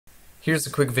Here's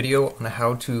a quick video on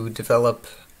how to develop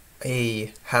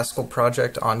a Haskell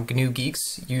project on GNU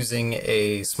Guix using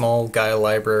a small Guile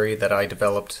library that I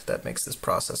developed that makes this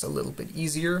process a little bit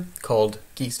easier, called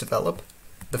Guix-Develop.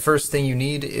 The first thing you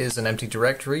need is an empty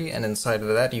directory, and inside of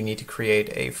that you need to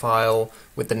create a file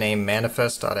with the name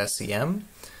manifest.scm,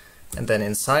 and then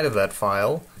inside of that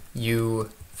file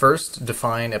you first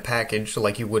define a package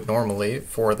like you would normally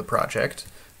for the project.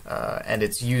 And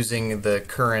it's using the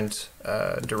current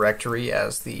directory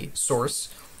as the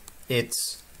source.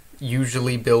 It's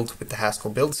usually built with the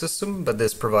Haskell build system, but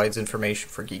this provides information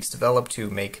for Guix-Develop to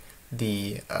make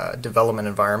the development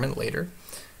environment later.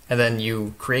 And then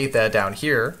you create that down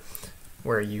here,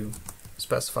 where you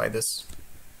specify this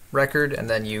record, and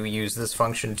then you use this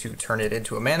function to turn it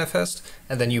into a manifest,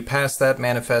 and then you pass that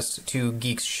manifest to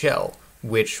Guix shell,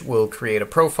 which will create a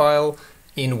profile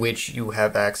in which you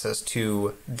have access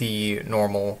to the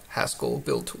normal Haskell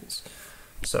build tools.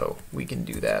 So we can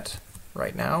do that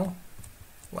right now,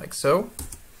 like so.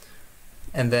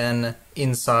 And then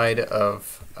inside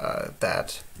of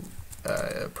that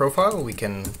profile we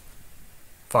can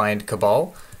find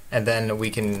Cabal, and then we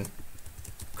can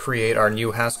create our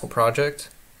new Haskell project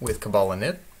with Cabal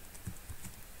init.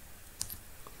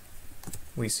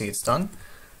 We see it's done.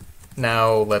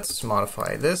 Now let's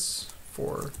modify this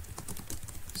for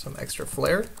some extra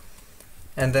flair,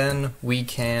 and then we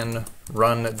can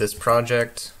run this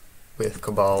project with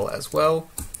Cabal as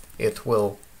well. It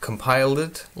will compile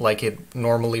it like it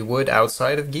normally would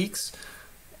outside of Guix,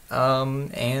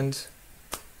 and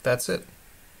that's it.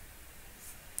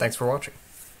 Thanks for watching.